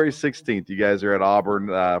 February 16th, you guys are at Auburn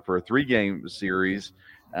for a 3-game series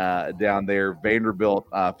down there. Vanderbilt,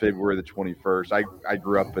 February the 21st. I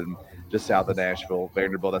grew up in just south of Nashville.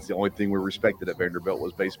 Vanderbilt, that's the only thing we respected at Vanderbilt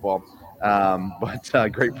was baseball.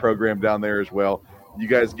 But great program down there as well. You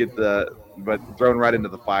guys get thrown right into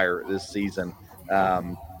the fire this season.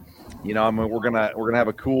 We're gonna have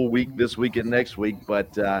a cool week this week and next week,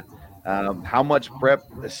 but How much prep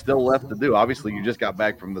is still left to do? Obviously, you just got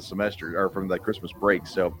back from the semester or from the Christmas break.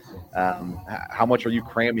 So, how much are you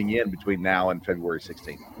cramming in between now and February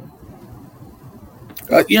 16th?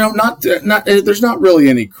 There's not really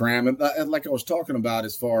any cram. Like I was talking about,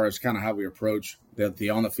 as far as kind of how we approach the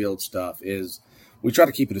on the field stuff, is we try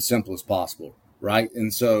to keep it as simple as possible, right?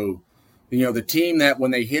 And so, the team that when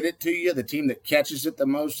they hit it to you, the team that catches it the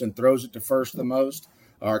most and throws it to first the most,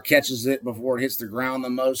 or catches it before it hits the ground the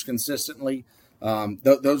most consistently,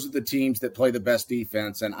 those are the teams that play the best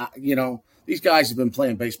defense. And these guys have been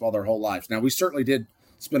playing baseball their whole lives. Now, we certainly did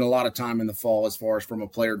spend a lot of time in the fall as far as from a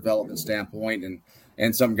player development standpoint,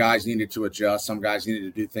 and some guys needed to adjust, some guys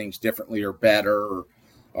needed to do things differently or better,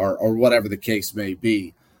 or whatever the case may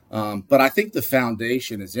be. But I think the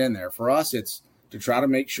foundation is in there. For us, it's to try to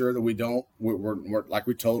make sure that we're like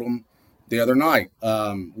we told them the other night,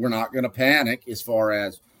 we're not going to panic as far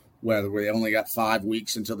as whether we only got 5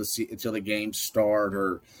 weeks until the games start,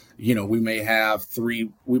 or we may have 3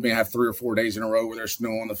 or 4 days in a row where there's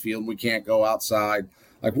snow on the field and we can't go outside.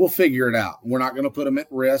 Like, we'll figure it out. We're not going to put them at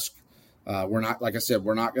risk. We're not, like I said,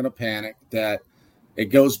 we're not going to panic. That it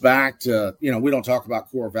goes back to, we don't talk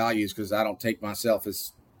about core values because I don't take myself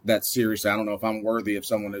as that seriously. I don't know if I'm worthy of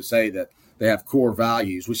someone to say that they have core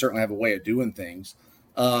values. We certainly have a way of doing things.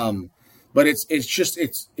 But it's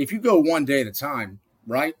if you go one day at a time,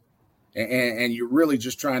 right? And you're really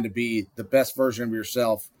just trying to be the best version of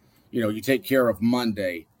yourself. You take care of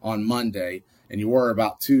Monday on Monday and you worry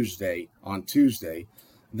about Tuesday on Tuesday,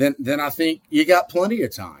 then I think you got plenty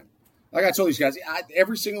of time. Like I told these guys,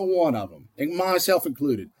 every single one of them, and myself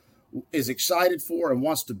included, is excited for and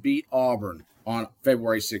wants to beat Auburn on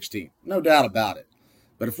February 16th. No doubt about it.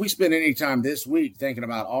 But if we spend any time this week thinking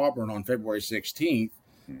about Auburn on February 16th,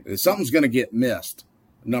 something's going to get missed,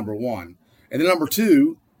 number one. And then number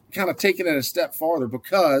two, kind of taking it a step farther,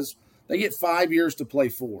 because they get 5 years to play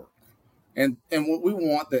for. And what we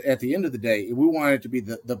want at the end of the day, we want it to be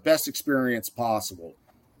the best experience possible,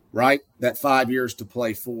 right? That 5 years to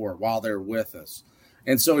play for while they're with us.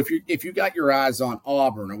 And so if you got your eyes on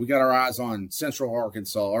Auburn, or we got our eyes on Central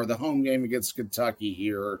Arkansas, or the home game against Kentucky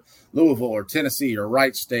here, or Louisville, or Tennessee, or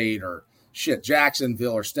Wright State, or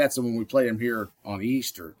Jacksonville, or Stetson when we play them here on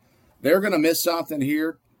Easter, they're going to miss something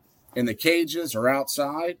here in the cages or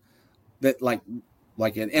outside, that like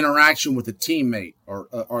an interaction with a teammate,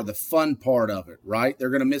 or the fun part of it, right? They're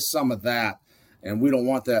going to miss some of that, and we don't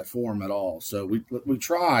want that for them at all. So we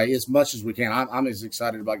try as much as we can. I'm as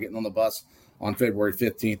excited about getting on the bus on February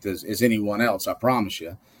 15th as anyone else, I promise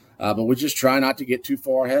you. But we just try not to get too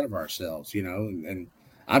far ahead of ourselves, and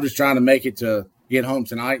I'm just trying to make it to get home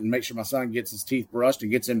tonight and make sure my son gets his teeth brushed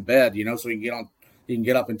and gets in bed, so he can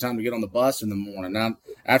get up in time to get on the bus in the morning. Now,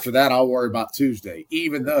 after that, I'll worry about Tuesday,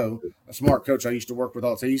 even though a smart coach I used to work with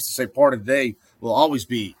all the time used to say part of the day will always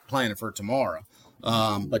be planning for tomorrow.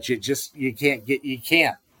 But you can't get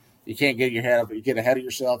your head up. You get ahead of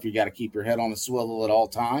yourself. You got to keep your head on a swivel at all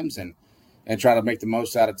times and try to make the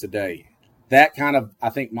most out of today. That kind of, I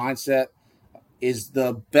think, mindset is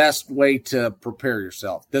the best way to prepare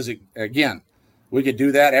yourself. Again, we could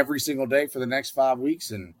do that every single day for the next 5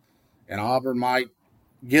 weeks, and Auburn might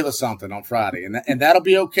give us something on Friday, and that'll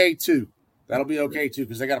be okay too. That'll be okay too,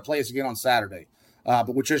 because they got to play us again on Saturday.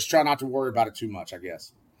 But we just try not to worry about it too much, I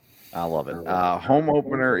guess. I love it. Home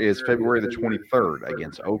opener is February the 23rd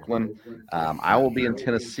against Oakland. I will be in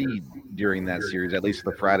Tennessee during that series, at least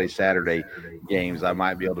the Friday, Saturday games. I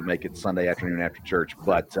might be able to make it Sunday afternoon after church.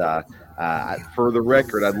 But for the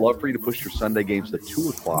record, I'd love for you to push your Sunday games to 2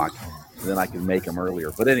 o'clock. Then I can make them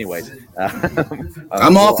earlier. But anyways.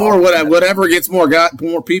 I'm all for whatever gets more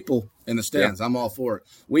people in the stands. Yeah. I'm all for it.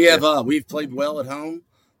 We've played well at home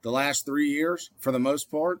the last 3 years for the most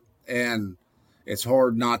part, and it's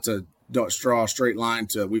hard not to draw a straight line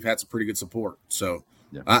to we've had some pretty good support. So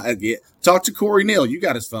talk to Corey Neal. You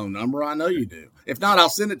got his phone number. I know you do. If not, I'll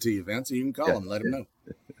send it to you, Vince. You can call him and let him know.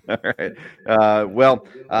 All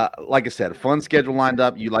right. Like I said, a fun schedule lined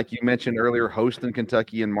up. Like you mentioned earlier, hosting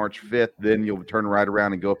Kentucky on March 5th. Then you'll turn right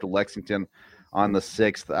around and go up to Lexington on the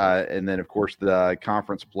 6th. And then, of course, the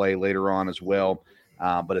conference play later on as well.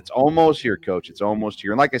 But it's almost here, Coach. It's almost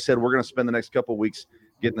here. And like I said, we're going to spend the next couple of weeks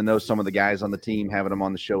getting to know some of the guys on the team, having them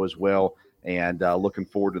on the show as well, and looking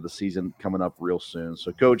forward to the season coming up real soon.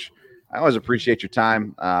 So, Coach, I always appreciate your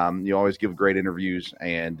time. You always give great interviews,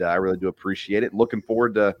 and I really do appreciate it. Looking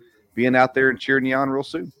forward to being out there and cheering you on real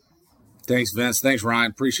soon. Thanks, Vince. Thanks,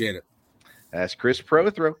 Ryan. Appreciate it. That's Chris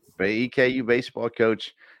Prothro, EKU baseball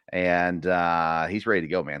coach, and he's ready to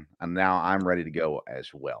go, man. And now I'm ready to go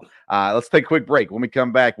as well. Let's take a quick break. When we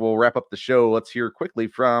come back, we'll wrap up the show. Let's hear quickly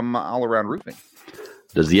from All Around Roofing.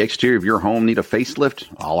 Does the exterior of your home need a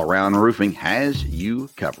facelift? All Around Roofing has you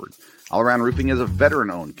covered. All Around Roofing is a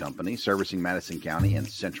veteran-owned company servicing Madison County and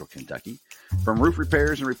Central Kentucky. From roof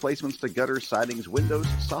repairs and replacements to gutters, sidings, windows,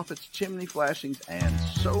 soffits, chimney flashings, and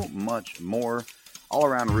so much more, All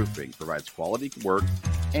Around Roofing provides quality work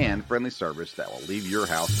and friendly service that will leave your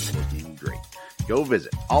house looking great. Go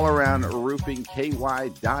visit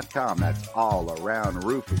allaroundroofingky.com. That's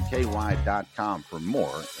allaroundroofingky.com for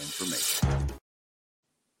more information.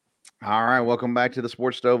 All right, welcome back to the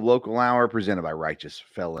Sports Stove Local Hour presented by Righteous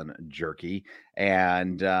Felon Jerky.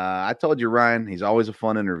 And I told you, Ryan, he's always a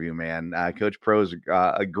fun interview, man. Coach Pro's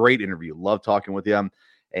a great interview. Love talking with him.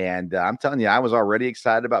 And I'm telling you, I was already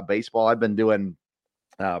excited about baseball. I've been doing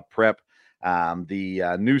prep.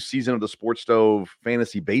 The new season of the Sports Stove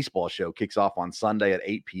Fantasy Baseball Show kicks off on Sunday at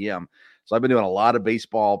 8 p.m. So I've been doing a lot of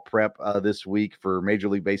baseball prep this week for Major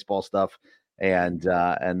League Baseball stuff. And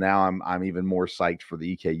now I'm even more psyched for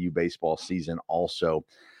the EKU baseball season also.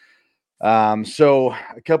 So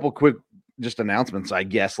a couple quick just announcements, I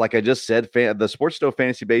guess. Like I just said, the Sports Stove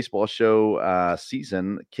Fantasy Baseball Show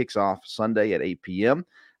season kicks off Sunday at 8 p.m.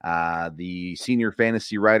 The senior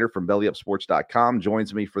fantasy writer from BellyUpSports.com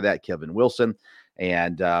joins me for that, Kevin Wilson.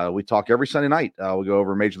 And we talk every Sunday night. We go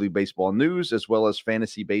over Major League Baseball news as well as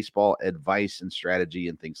fantasy baseball advice and strategy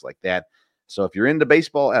and things like that. So if you're into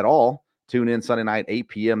baseball at all, tune in Sunday night, 8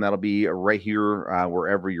 p.m. That'll be right here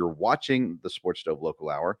wherever you're watching the Sports Stove Local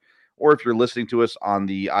Hour. Or if you're listening to us on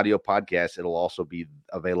the audio podcast, it'll also be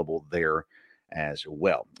available there as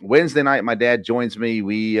well. Wednesday night, my dad joins me.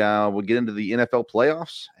 We'll get into the NFL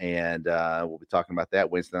playoffs, and we'll be talking about that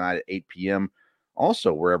Wednesday night at 8 p.m.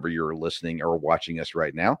 Also, wherever you're listening or watching us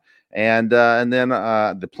right now. And then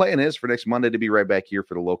the plan is for next Monday to be right back here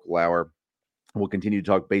for the Local Hour. We'll continue to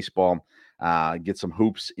talk baseball. Get some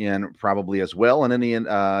hoops in probably as well, and any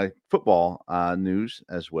football news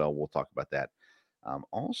as well. We'll talk about that.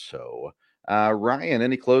 Also, Ryan,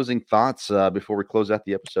 any closing thoughts before we close out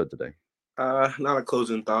the episode today? Not a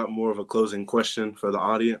closing thought, more of a closing question for the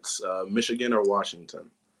audience. Michigan or Washington?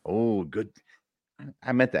 Oh, good.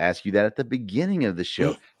 I meant to ask you that at the beginning of the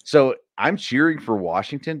show. So I'm cheering for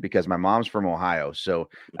Washington because my mom's from Ohio. So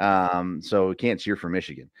we can't cheer for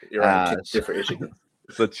Michigan. You're right. Can't cheer for Michigan.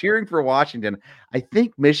 So cheering for Washington, I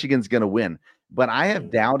think Michigan's going to win, but I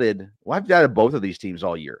have doubted. Well, I've doubted both of these teams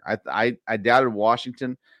all year. I doubted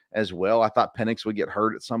Washington as well. I thought Penix would get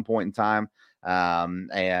hurt at some point in time,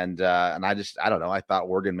 and I don't know. I thought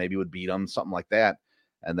Oregon maybe would beat them, something like that,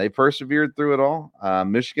 and they persevered through it all.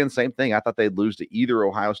 Michigan, same thing. I thought they'd lose to either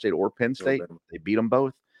Ohio State or Penn State. They beat them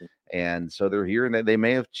both, and so they're here, and they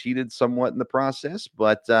may have cheated somewhat in the process,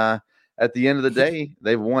 but. At the end of the day,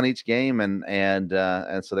 they've won each game, and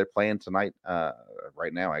so they're playing tonight,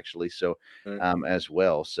 right now, actually. So, as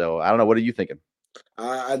well. So I don't know. What are you thinking?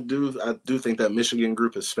 I do think that Michigan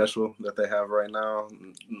group is special that they have right now.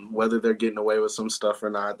 Whether they're getting away with some stuff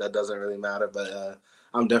or not, that doesn't really matter. But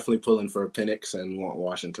I'm definitely pulling for Penix and want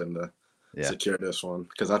Washington to secure this one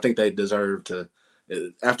because I think they deserve to.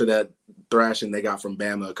 After that thrashing they got from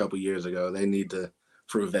Bama a couple years ago, they need to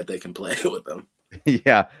prove that they can play with them.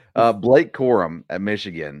 Yeah. Blake Corum at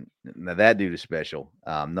Michigan. Now that dude is special.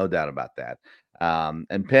 No doubt about that.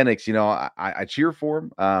 And Penix, I cheer for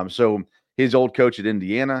him. So his old coach at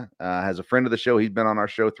Indiana has a friend of the show. He's been on our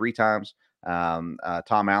show 3 times. Tom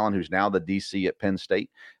Allen, who's now the DC at Penn State.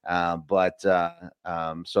 So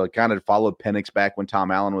it kind of followed Penix back when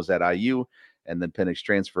Tom Allen was at IU, and then Penix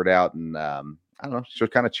transferred out. And I don't know, so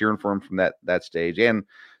kind of cheering for him from that stage. And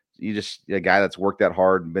you just a guy that's worked that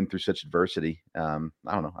hard and been through such adversity. I don't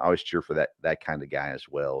know. I always cheer for that kind of guy as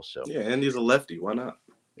well. So yeah, and he's a lefty. Why not?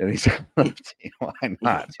 And he's a lefty. Why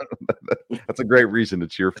not? That's a great reason to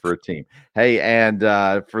cheer for a team. Hey, and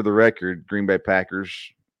for the record, Green Bay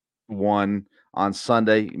Packers won on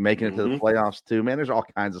Sunday, making it to the playoffs too. Man, there's all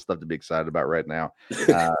kinds of stuff to be excited about right now,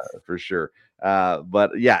 for sure.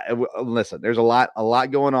 But yeah, listen, there's a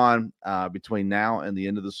lot going on between now and the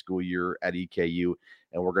end of the school year at EKU.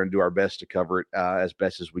 And we're going to do our best to cover it as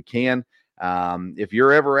best as we can. If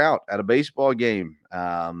you're ever out at a baseball game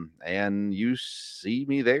and you see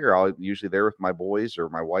me there, I'm usually there with my boys or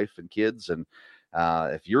my wife and kids. And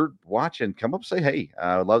if you're watching, come up, say hey.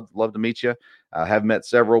 I'd love to meet you. I have met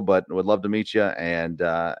several, but would love to meet you. And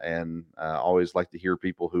always like to hear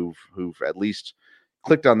people who've at least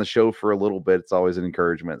clicked on the show for a little bit. It's always an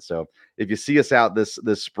encouragement. So if you see us out this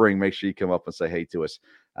spring, make sure you come up and say hey to us.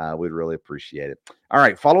 We'd really appreciate it. All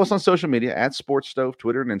right. Follow us on social media at Sports Stove,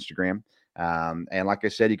 Twitter and Instagram. And like I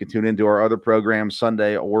said, you can tune into our other programs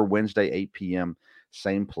Sunday or Wednesday, 8 p.m.,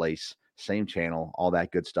 same place, same channel, all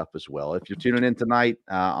that good stuff as well. If you're tuning in tonight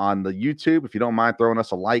on the YouTube, if you don't mind throwing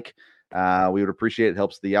us a like, we would appreciate it. It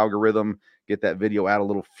helps the algorithm get that video out a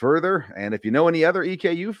little further. And if you know any other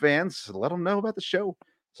EKU fans, let them know about the show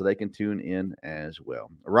so they can tune in as well.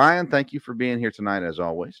 Ryan, thank you for being here tonight as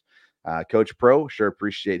always. Coach Pro, sure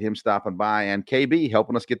appreciate him stopping by, and KB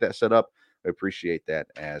helping us get that set up. We appreciate that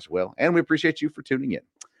as well. And we appreciate you for tuning in.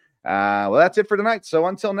 Well, that's it for tonight. So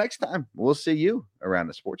until next time, we'll see you around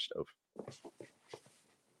the sports stove.